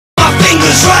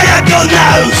your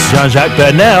nose. Jean-Jacques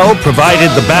Burnel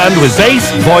provided the band with bass,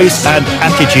 voice and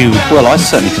attitude. Well, I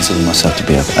certainly consider myself to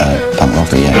be a punk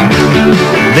rocker, yeah.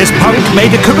 This punk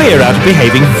made a career out of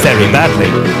behaving very badly.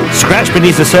 Scratch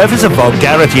beneath the surface of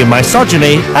vulgarity and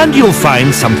misogyny, and you'll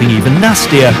find something even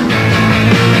nastier.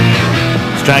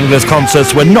 Stranglers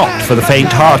concerts were not for the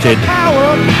faint-hearted.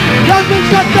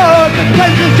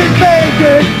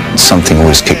 Something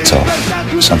always kicked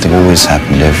off. Something always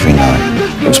happened every night.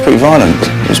 It was pretty violent.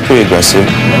 It was pretty aggressive.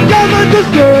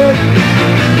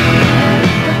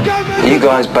 Are you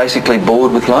guys basically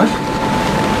bored with life?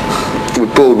 We're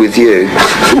bored with you.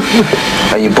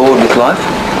 Are you bored with life?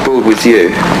 Bored with you.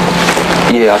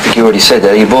 Yeah, I think you already said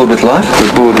that. Are you bored with life?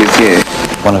 We're bored with you.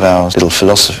 One of our little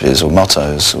philosophies or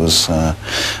mottos was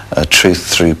truth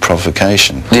through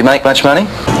provocation. Do you make much money?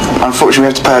 Unfortunately, we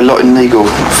have to pay a lot in legal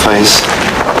fees.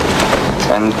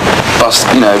 And bust,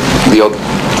 the odd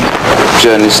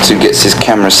journalist who gets his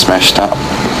camera smashed up.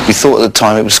 We thought at the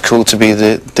time it was cool to be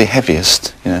the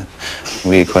heaviest,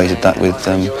 We equated that with,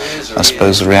 I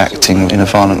suppose, reacting in a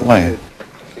violent way.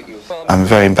 I'm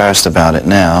very embarrassed about it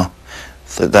now,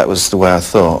 that was the way I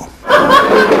thought.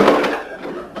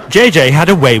 JJ had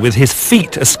a way with his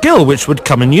feet, a skill which would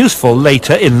come in useful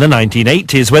later in the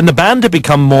 1980s when the band had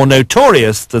become more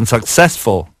notorious than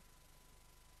successful.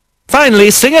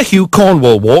 Finally, singer Hugh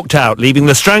Cornwall walked out, leaving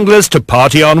the Stranglers to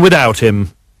party on without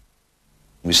him.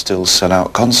 We still sell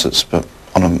out concerts, but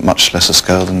on a much lesser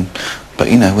scale than... But,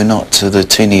 we're not the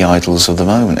teeny idols of the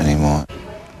moment anymore.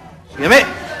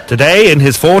 Today, in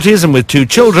his 40s and with 2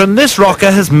 children, this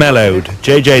rocker has mellowed.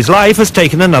 JJ's life has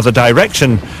taken another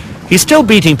direction. He's still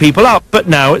beating people up, but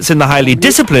now it's in the highly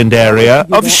disciplined area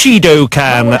of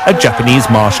Shidokan, a Japanese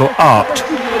martial art.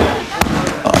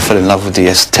 I fell in love with the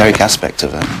esoteric aspect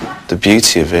of it, the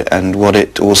beauty of it, and what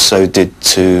it also did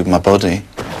to my body.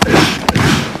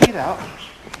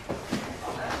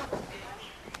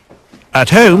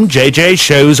 At home, JJ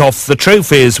shows off the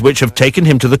trophies which have taken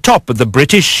him to the top of the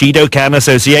British Shidokan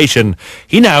Association.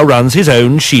 He now runs his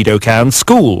own Shidokan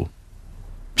school.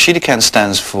 Shidokan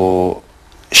stands for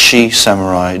Shi,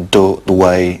 Samurai, Do, the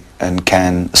Way, and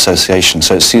Kan Association.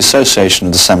 So it's the association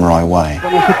of the samurai way.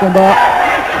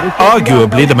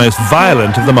 Arguably the most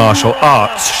violent of the martial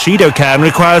arts, Shidokan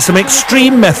requires some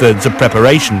extreme methods of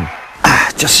preparation.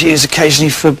 Just use occasionally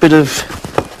for a bit of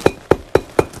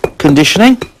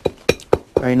conditioning.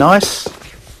 Very nice.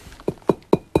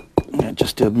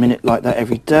 Just do a minute like that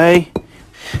every day.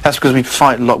 That's because we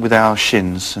fight a lot with our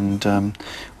shins, and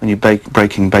when you're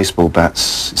breaking baseball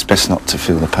bats, it's best not to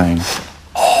feel the pain.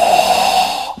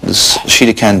 This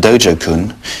Shidokan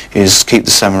Dojo-kun is keep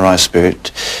the samurai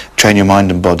spirit, train your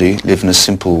mind and body, live in a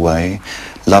simple way,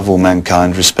 love all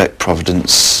mankind, respect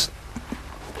providence,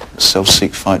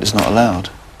 self-seek fight is not allowed.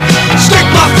 Stick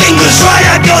my fingers right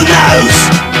at your nose.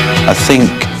 I think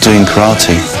doing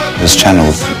karate has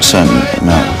channeled a certain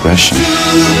amount of aggression.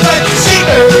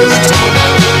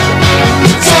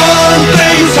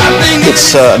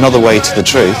 It's another way to the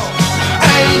truth,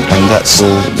 and that's all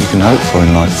you can hope for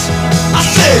in life. I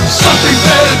said something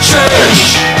better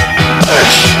change.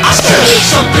 I said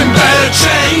something better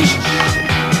change.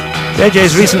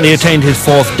 JJ's recently attained his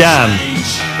 4th Dan.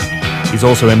 He's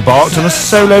also embarked on a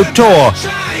solo tour,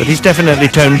 but he's definitely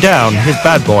toned down his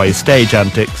bad boy stage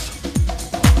antics.